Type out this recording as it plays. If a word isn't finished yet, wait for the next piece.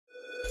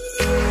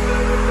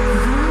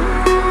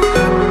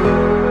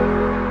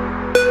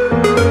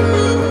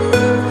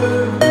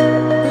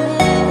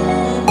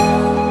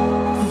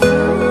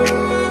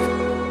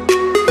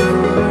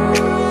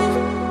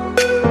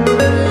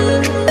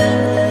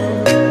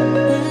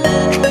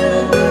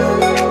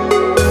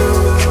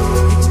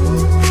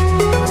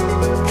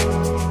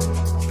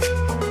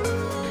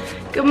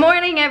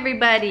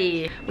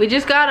We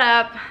just got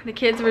up. The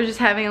kids were just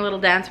having a little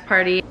dance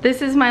party.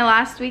 This is my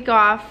last week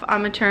off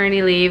on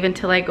maternity leave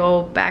until I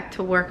go back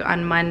to work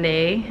on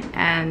Monday.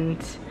 And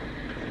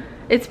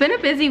it's been a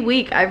busy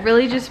week. I've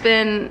really just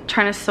been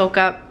trying to soak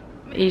up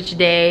each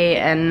day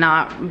and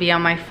not be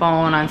on my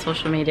phone on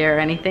social media or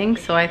anything.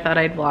 So I thought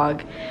I'd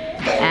vlog.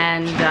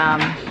 And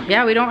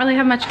yeah, we don't really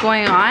have much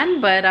going on,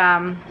 but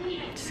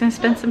just gonna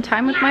spend some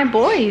time with my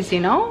boys,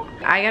 you know?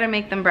 I gotta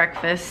make them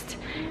breakfast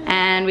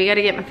and we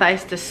gotta get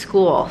Matthias to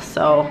school.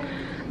 So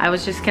I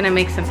was just gonna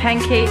make some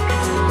pancakes.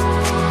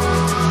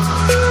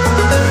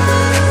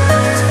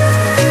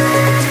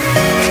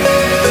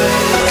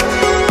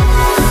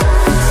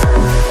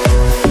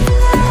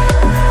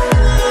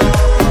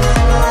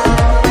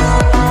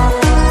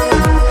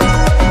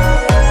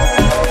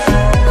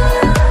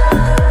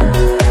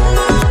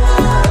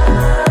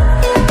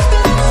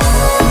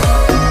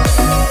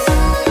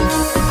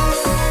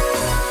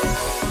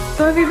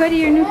 So everybody,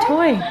 your new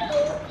toy.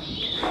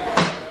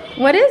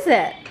 What is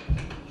it?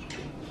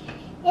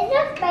 It's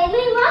a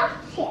Spider-Man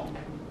rocket ship.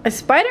 A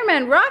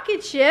Spider-Man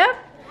rocket ship?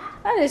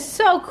 That is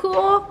so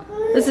cool.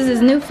 This is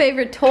his new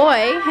favorite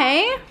toy,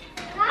 hey?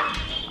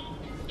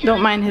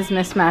 Don't mind his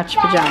mismatched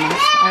pajamas.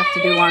 I have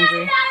to do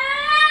laundry.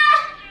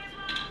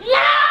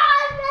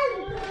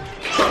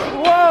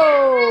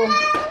 Whoa!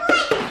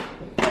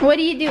 What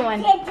are you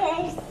doing?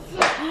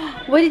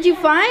 What did you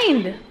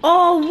find?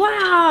 Oh,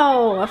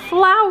 wow! A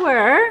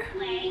flower.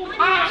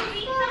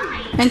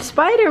 And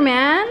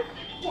Spider-Man.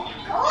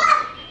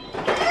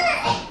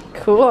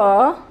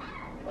 Cool.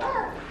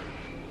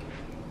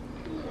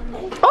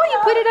 Oh, you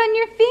put it on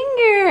your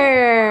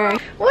finger.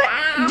 What?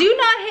 Do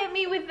not hit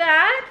me with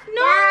that.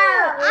 No.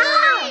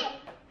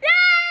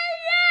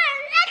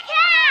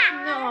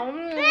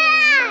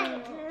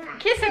 No.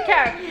 Kiss a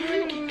cat.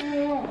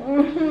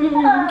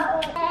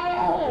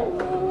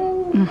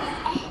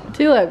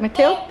 See, look,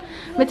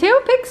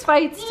 Mateo picks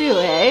fights too,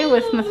 eh?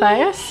 With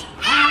Matthias.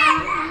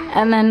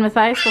 And then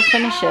Matthias will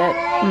finish it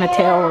and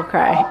Mateo will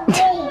cry.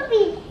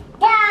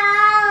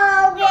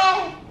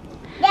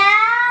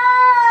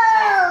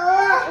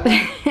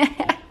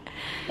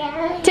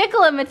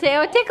 Tickle him,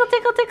 Mateo. Tickle,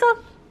 tickle, tickle.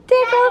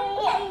 Tickle.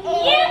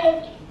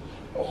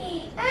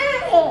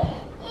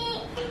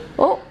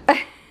 Oh.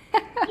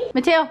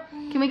 Mateo,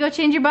 can we go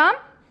change your bum?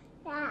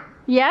 Yeah.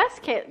 Yes?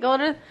 Okay, go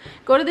to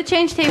the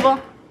change table.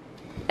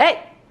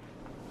 Hey.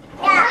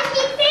 Yeah. Did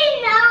you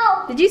say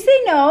no? Did you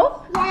say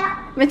no?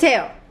 Yeah.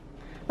 Mateo,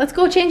 let's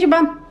go change your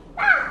bum.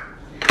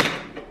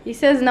 He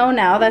says no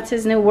now. That's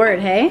his new word,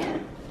 hey?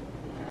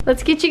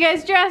 Let's get you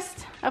guys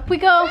dressed. Up we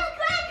go.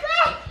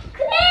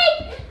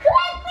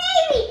 Quick,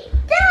 baby!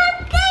 Don't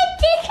get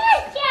to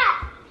catch up!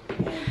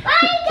 Why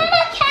are you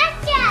gonna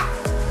catch up?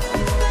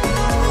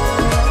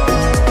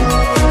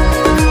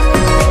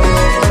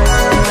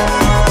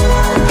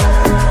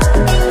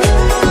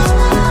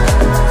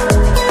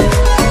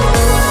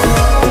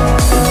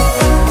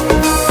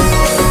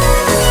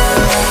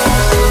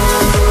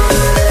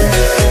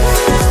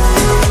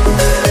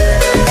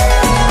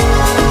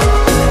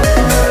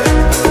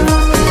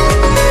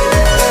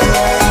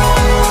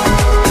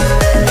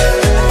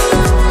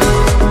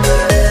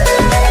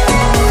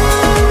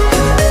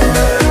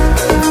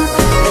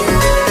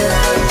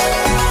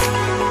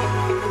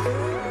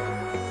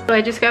 So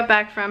I just got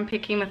back from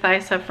picking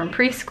Matthias up from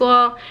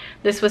preschool.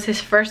 This was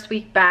his first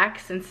week back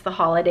since the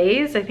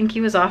holidays. I think he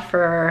was off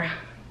for,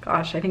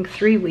 gosh, I think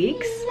 3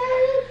 weeks,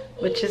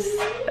 which is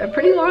a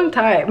pretty long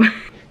time.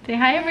 Say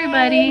hi,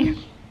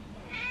 everybody.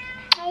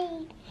 Hi.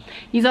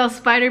 He's all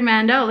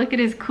Spider-Man'd out. Look at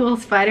his cool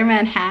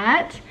Spider-Man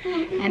hat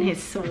and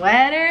his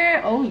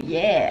sweater. Oh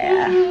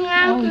yeah.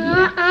 Oh,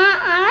 yeah.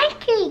 I like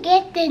to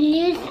get the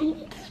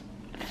new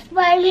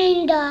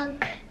Spider-Man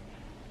dog.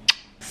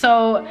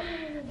 So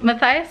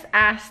Matthias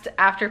asked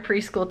after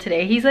preschool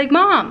today, he's like,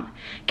 Mom,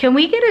 can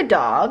we get a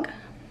dog?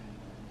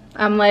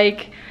 I'm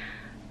like,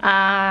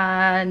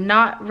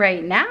 not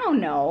right now,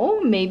 no.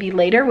 Maybe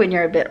later when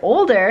you're a bit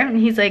older. And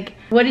he's like,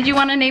 what did you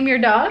want to name your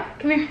dog?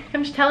 Come here,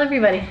 come tell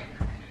everybody.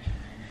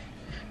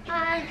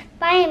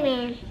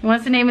 Spider-Man. He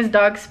wants to name his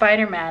dog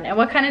Spider-Man. And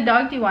what kind of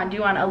dog do you want? Do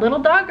you want a little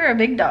dog or a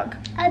big dog?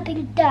 A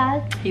big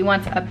dog. He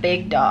wants a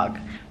big dog.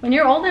 When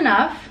you're old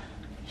enough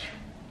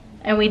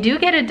and we do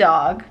get a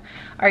dog,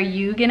 are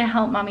you gonna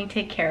help Mommy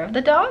take care of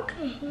the dog?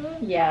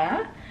 Mm-hmm.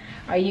 Yeah.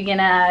 Are you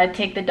gonna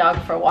take the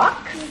dog for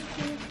walks?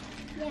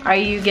 Mm-hmm. Yeah. Are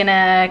you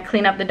gonna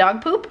clean up the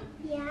dog poop?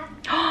 Yeah.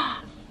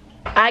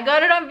 I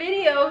got it on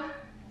video.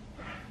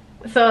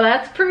 So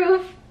that's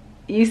proof.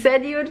 You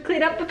said you would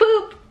clean up the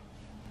poop.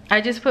 I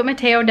just put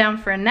Mateo down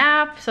for a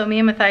nap. So me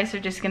and Matthias are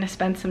just gonna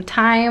spend some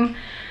time.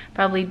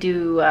 Probably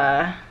do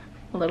a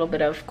little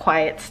bit of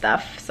quiet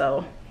stuff.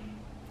 So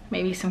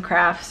maybe some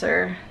crafts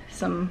or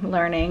some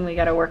learning. We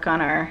got to work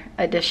on our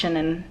addition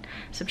and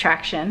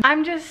subtraction.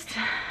 I'm just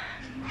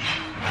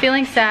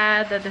feeling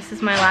sad that this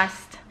is my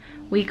last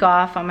week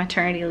off on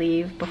maternity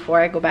leave before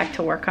I go back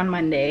to work on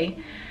Monday.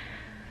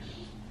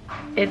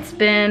 it's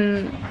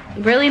been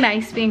really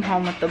nice being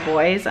home with the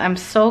boys. I'm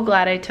so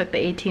glad I took the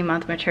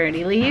 18-month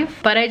maternity leave,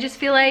 but I just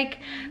feel like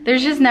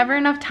there's just never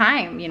enough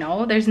time, you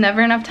know? There's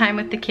never enough time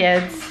with the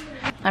kids.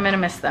 I'm gonna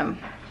miss them.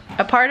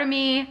 A part of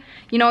me,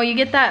 you know, you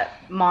get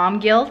that mom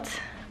guilt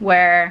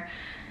where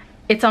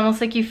it's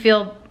almost like you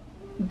feel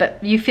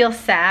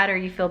sad or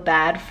you feel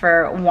bad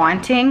for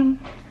wanting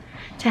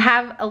to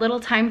have a little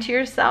time to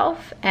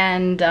yourself,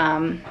 and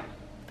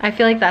I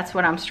feel like that's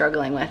what I'm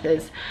struggling with.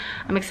 Is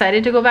I'm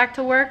excited to go back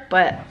to work,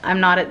 but I'm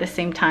not at the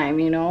same time,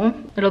 you know?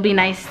 It'll be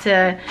nice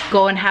to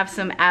go and have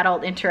some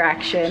adult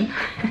interaction.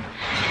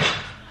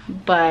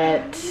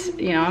 But,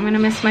 you know, I'm gonna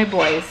miss my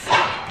boys.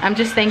 I'm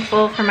just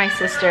thankful for my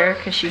sister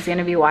because she's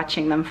gonna be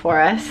watching them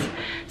for us.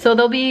 So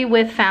they'll be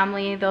with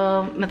family.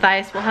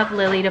 Matthias will have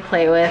Lily to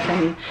play with,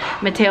 and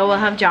Mateo will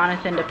have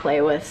Jonathan to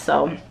play with.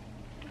 So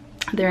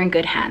they're in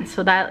good hands.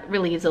 So that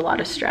relieves a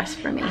lot of stress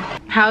for me.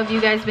 How have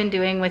you guys been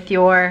doing with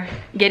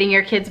getting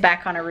your kids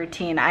back on a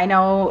routine? I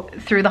know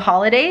through the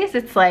holidays,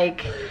 it's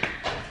like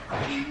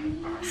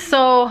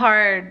so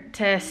hard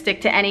to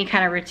stick to any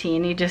kind of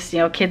routine. You just, you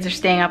know, kids are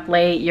staying up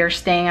late, you're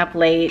staying up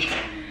late.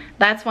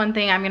 That's one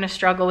thing I'm gonna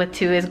struggle with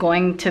too, is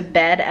going to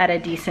bed at a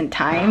decent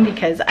time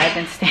because I've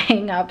been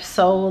staying up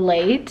so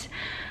late.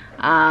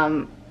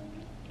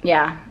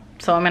 Yeah.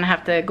 So I'm gonna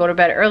have to go to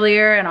bed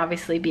earlier and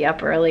obviously be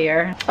up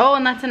earlier. Oh,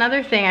 and that's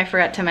another thing I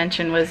forgot to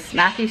mention was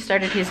Matthew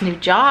started his new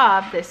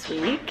job this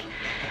week,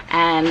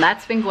 and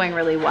that's been going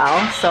really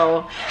well.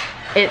 So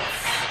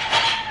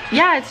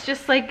it's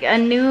just like a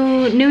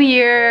new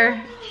year,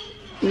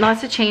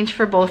 lots of change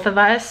for both of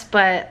us,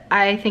 but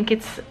I think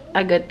it's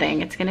a good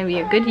thing. It's gonna be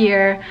a good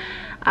year.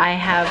 I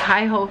have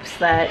high hopes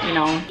that, you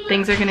know,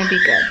 things are gonna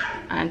be good.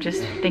 I'm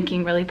just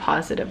thinking really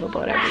positive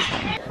about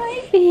everything.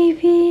 Hi,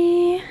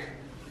 baby.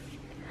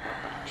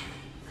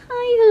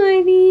 Hi,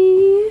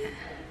 honey.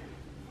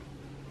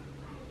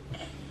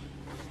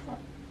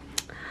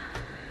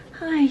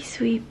 Hi,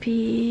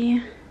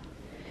 sweetie.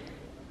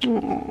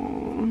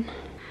 Aww.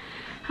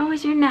 How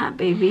was your nap,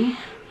 baby?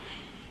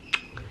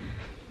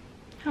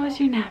 How was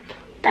your nap?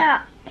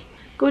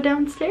 Go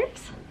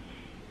downstairs?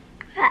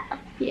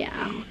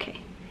 Yeah,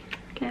 okay.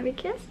 Can I have a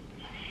kiss?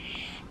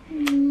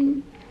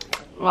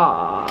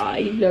 Aw,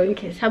 you blowing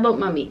kiss. How about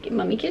mommy? Give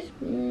mommy a kiss?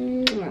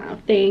 Aw,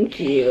 thank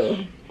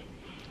you.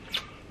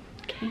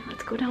 Okay,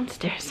 let's go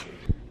downstairs.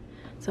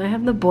 So I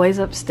have the boys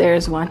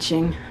upstairs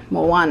watching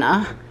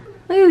Moana.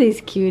 Look at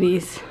these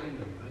cuties.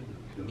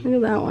 Look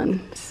at that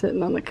one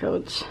sitting on the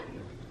couch.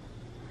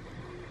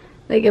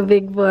 Like a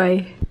big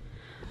boy.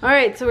 All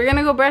right, so we're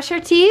gonna go brush our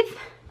teeth.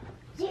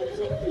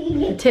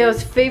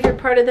 Mateo's favorite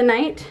part of the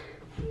night.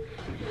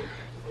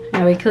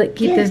 Now we keep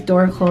this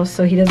door closed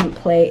so he doesn't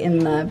play in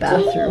the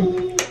bathroom.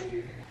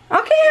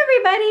 Okay,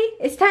 everybody,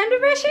 it's time to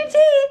brush your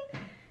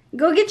teeth.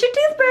 Go get your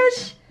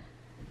toothbrush.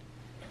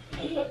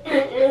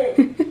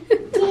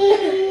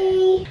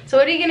 So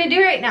what are you gonna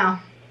do right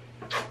now?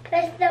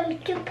 Put some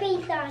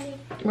toothpaste on it.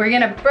 We're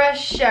gonna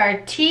brush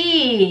our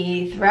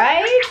teeth,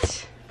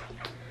 right?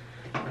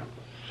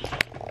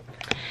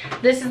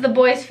 This is the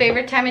boys'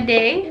 favorite time of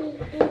day,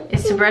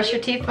 is to brush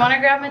your teeth. Wanna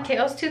grab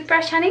Mateo's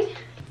toothbrush, honey?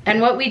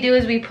 And what we do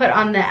is we put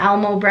on the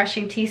Elmo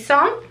brushing teeth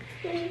song,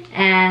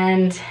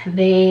 and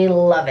they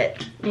love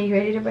it. Are you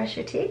ready to brush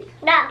your teeth?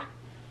 No.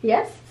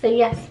 Yes? Say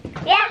yes.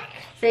 Yes.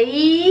 Say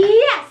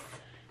yes.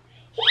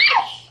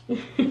 Yes.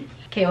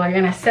 Okay, we're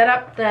gonna set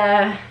up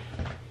the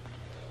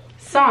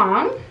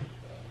song.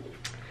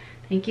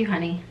 Thank you,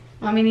 honey.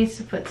 Mommy needs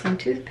to put some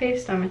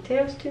toothpaste on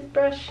Mateo's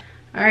toothbrush.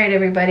 All right,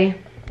 everybody.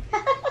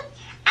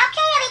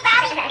 Okay,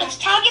 everybody, it's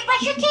time to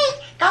brush your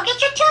teeth. Go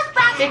get your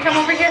toothbrush. They come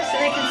over here so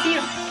they can see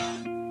you.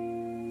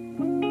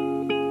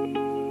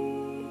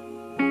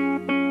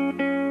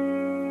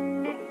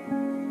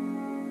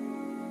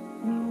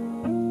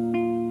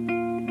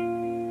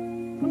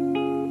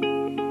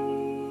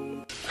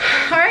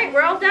 All right,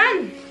 we're all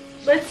done.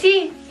 Let's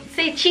see.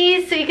 Say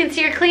cheese so you can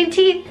see your clean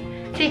teeth.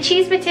 Say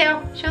cheese,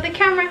 Mateo. Show the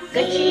camera.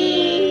 Good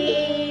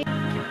cheese.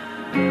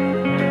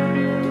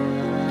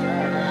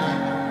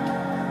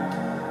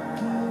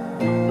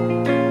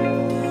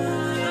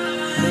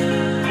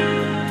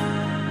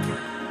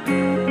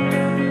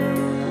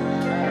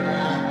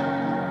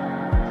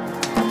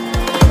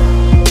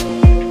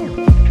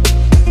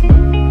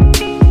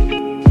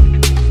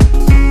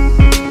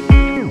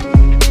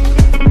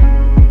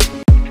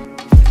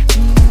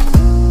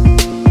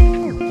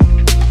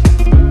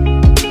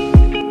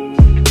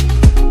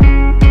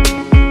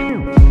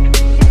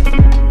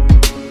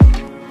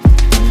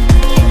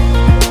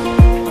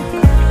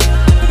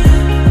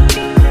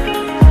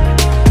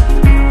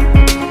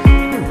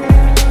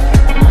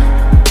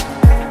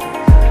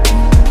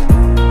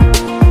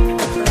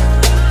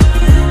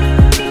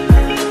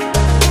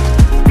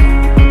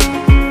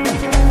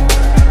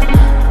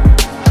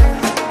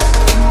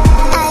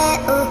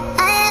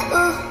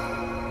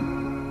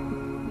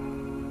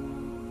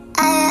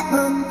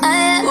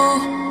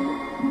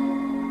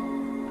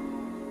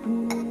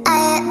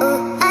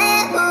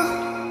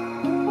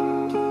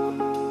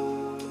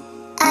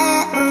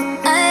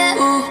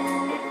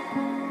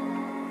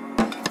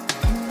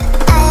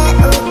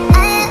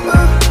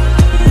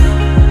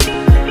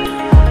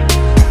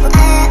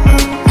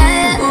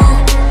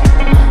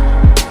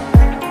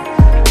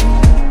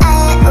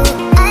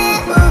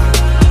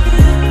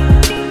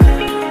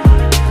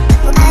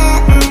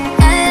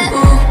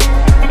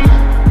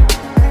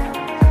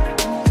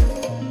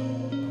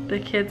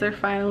 kids are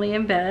finally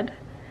in bed.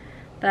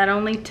 That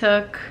only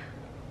took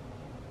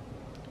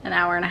an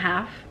hour and a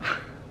half.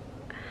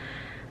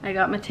 I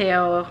got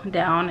Mateo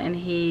down and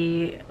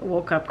he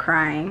woke up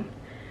crying.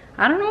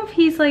 I don't know if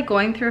he's like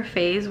going through a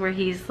phase where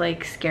he's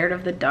like scared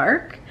of the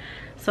dark.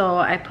 So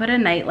I put a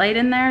nightlight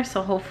in there,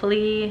 so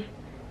hopefully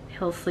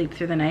he'll sleep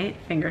through the night,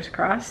 fingers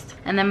crossed.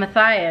 And then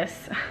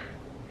Matthias,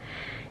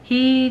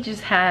 he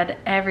just had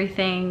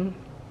everything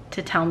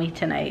to tell me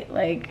tonight.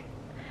 Like,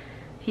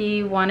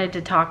 he wanted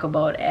to talk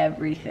about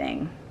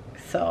everything.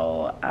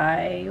 So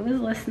I was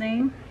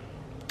listening,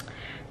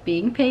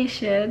 being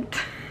patient.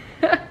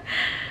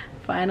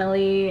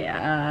 Finally,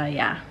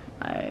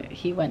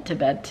 he went to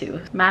bed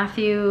too.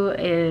 Matthew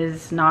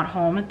is not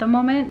home at the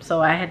moment,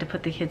 so I had to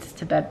put the kids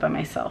to bed by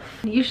myself.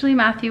 Usually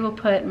Matthew will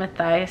put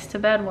Matthias to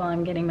bed while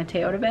I'm getting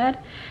Mateo to bed,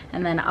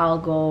 and then I'll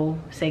go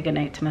say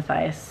goodnight to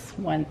Matthias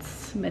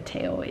once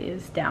Mateo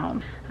is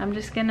down. I'm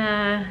just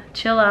gonna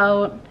chill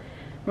out,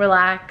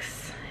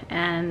 relax,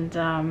 and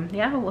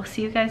yeah, we'll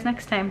see you guys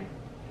next time.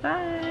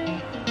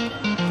 Bye.